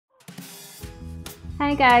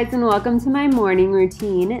Hi guys, and welcome to my morning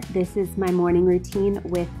routine. This is my morning routine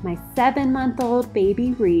with my 7-month-old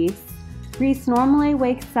baby Reese. Reese normally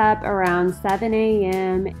wakes up around 7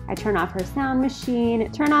 a.m. I turn off her sound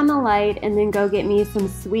machine, turn on the light, and then go get me some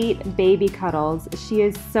sweet baby cuddles. She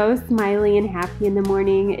is so smiley and happy in the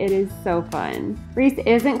morning. It is so fun. Reese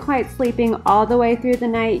isn't quite sleeping all the way through the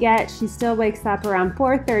night yet. She still wakes up around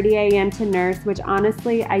 4:30 a.m. to nurse, which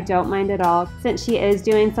honestly I don't mind at all. Since she is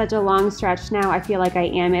doing such a long stretch now, I feel like I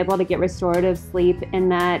am able to get restorative sleep,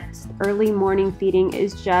 and that early morning feeding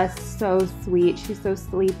is just so sweet. She's so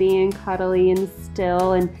sleepy and cuddly and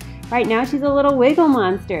still, and right now she's a little wiggle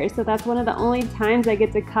monster, so that's one of the only times I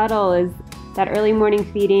get to cuddle is that early morning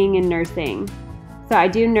feeding and nursing. So I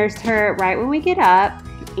do nurse her right when we get up,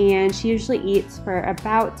 and she usually eats for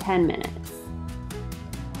about 10 minutes.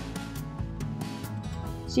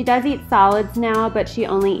 She does eat solids now, but she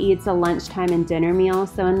only eats a lunchtime and dinner meal,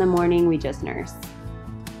 so in the morning we just nurse.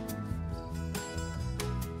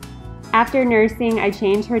 After nursing, I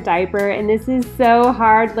change her diaper, and this is so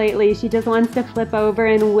hard lately. She just wants to flip over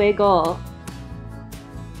and wiggle.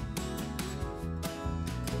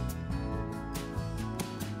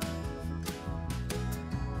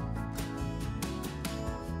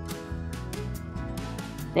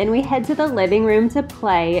 Then we head to the living room to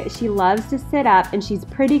play. She loves to sit up, and she's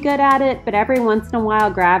pretty good at it, but every once in a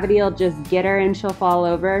while gravity will just get her and she'll fall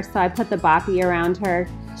over, so I put the boppy around her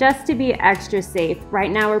just to be extra safe. Right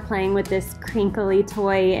now we're playing with this crinkly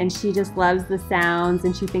toy, and she just loves the sounds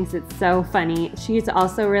and she thinks it's so funny. She's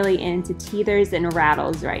also really into teethers and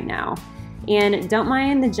rattles right now. And don't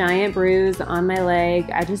mind the giant bruise on my leg.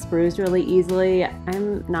 I just bruised really easily.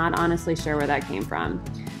 I'm not honestly sure where that came from.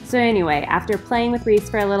 So anyway, after playing with Reese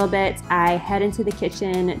for a little bit, I head into the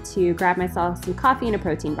kitchen to grab myself some coffee and a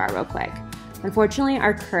protein bar real quick. Unfortunately,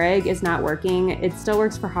 our Keurig is not working. It still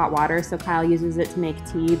works for hot water, so Kyle uses it to make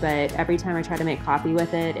tea, but every time I try to make coffee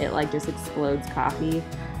with it, it like just explodes coffee,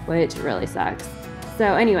 which really sucks.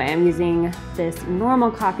 So anyway, I'm using this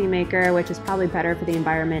normal coffee maker, which is probably better for the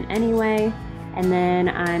environment anyway. And then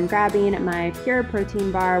I'm grabbing my pure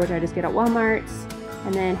protein bar, which I just get at Walmart,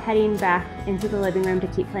 and then heading back into the living room to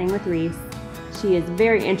keep playing with Reese. She is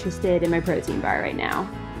very interested in my protein bar right now.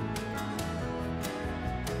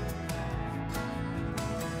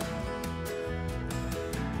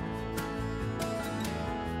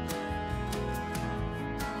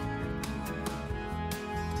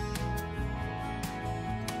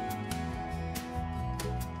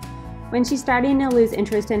 When she's starting to lose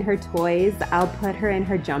interest in her toys, I'll put her in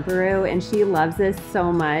her jumperoo, and she loves this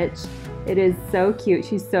so much. It is so cute.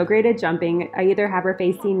 She's so great at jumping. I either have her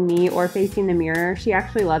facing me or facing the mirror. She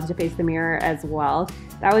actually loves to face the mirror as well.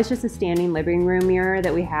 That was just a standing living room mirror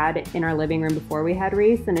that we had in our living room before we had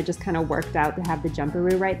Reese, and it just kind of worked out to have the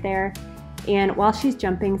jumperoo right there. And while she's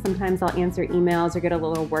jumping, sometimes I'll answer emails or get a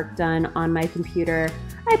little work done on my computer.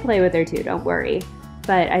 I play with her too, don't worry.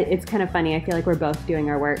 But it's kind of funny. I feel like we're both doing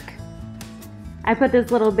our work. I put this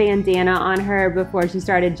little bandana on her before she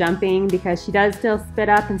started jumping because she does still spit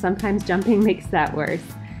up, and sometimes jumping makes that worse.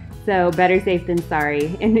 So better safe than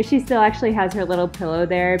sorry. And she still actually has her little pillow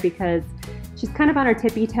there because she's kind of on her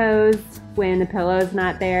tippy toes when the pillow's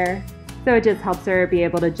not there. So it just helps her be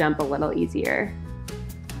able to jump a little easier.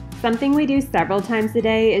 Something we do several times a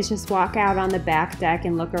day is just walk out on the back deck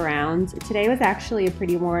and look around. Today was actually a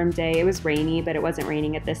pretty warm day. It was rainy, but it wasn't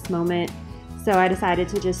raining at this moment. So I decided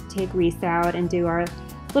to just take Reese out and do our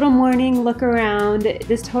little morning look around.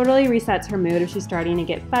 This totally resets her mood if she's starting to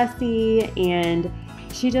get fussy, and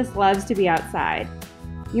she just loves to be outside.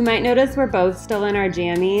 You might notice we're both still in our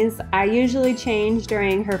jammies. I usually change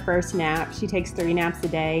during her first nap. She takes 3 naps a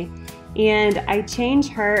day. And I change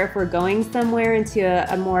her if we're going somewhere into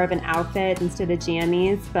a more of an outfit instead of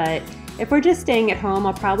jammies, but if we're just staying at home,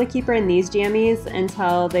 I'll probably keep her in these jammies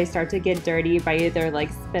until they start to get dirty by either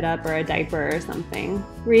like spit up or a diaper or something.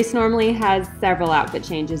 Reese normally has several outfit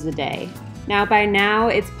changes a day. Now by now,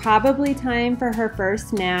 it's probably time for her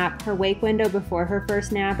first nap. Her wake window before her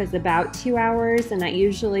first nap is about 2 hours, and that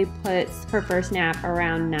usually puts her first nap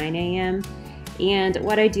around 9 a.m. And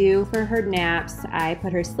what I do for her naps, I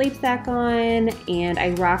put her sleep sack on and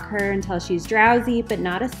I rock her until she's drowsy but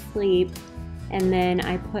not asleep, and then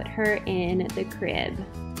I put her in the crib.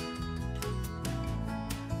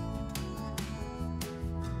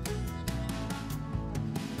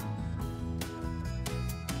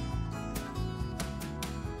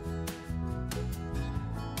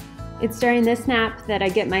 It's during this nap that I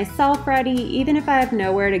get myself ready. Even if I have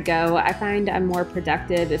nowhere to go, I find I'm more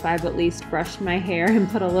productive if I've at least brushed my hair and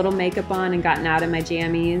put a little makeup on and gotten out of my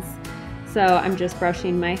jammies. So I'm just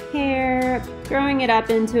brushing my hair, throwing it up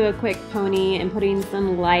into a quick pony, and putting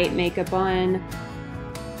some light makeup on.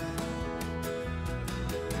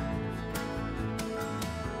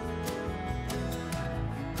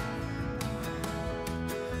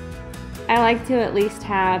 I like to at least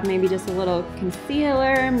have maybe just a little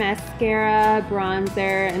concealer, mascara,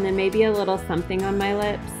 bronzer, and then maybe a little something on my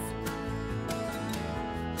lips.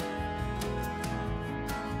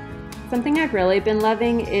 Something I've really been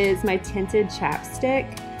loving is my tinted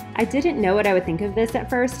chapstick. I didn't know what I would think of this at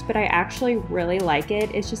first, but I actually really like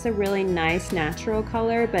it. It's just a really nice natural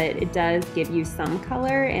color, but it does give you some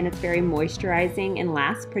color, and it's very moisturizing and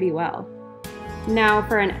lasts pretty well. Now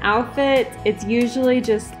for an outfit, it's usually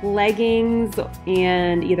just leggings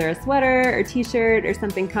and either a sweater or t-shirt or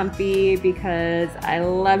something comfy because I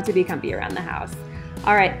love to be comfy around the house.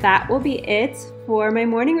 All right, that will be it for my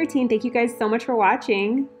morning routine. Thank you guys so much for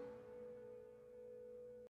watching.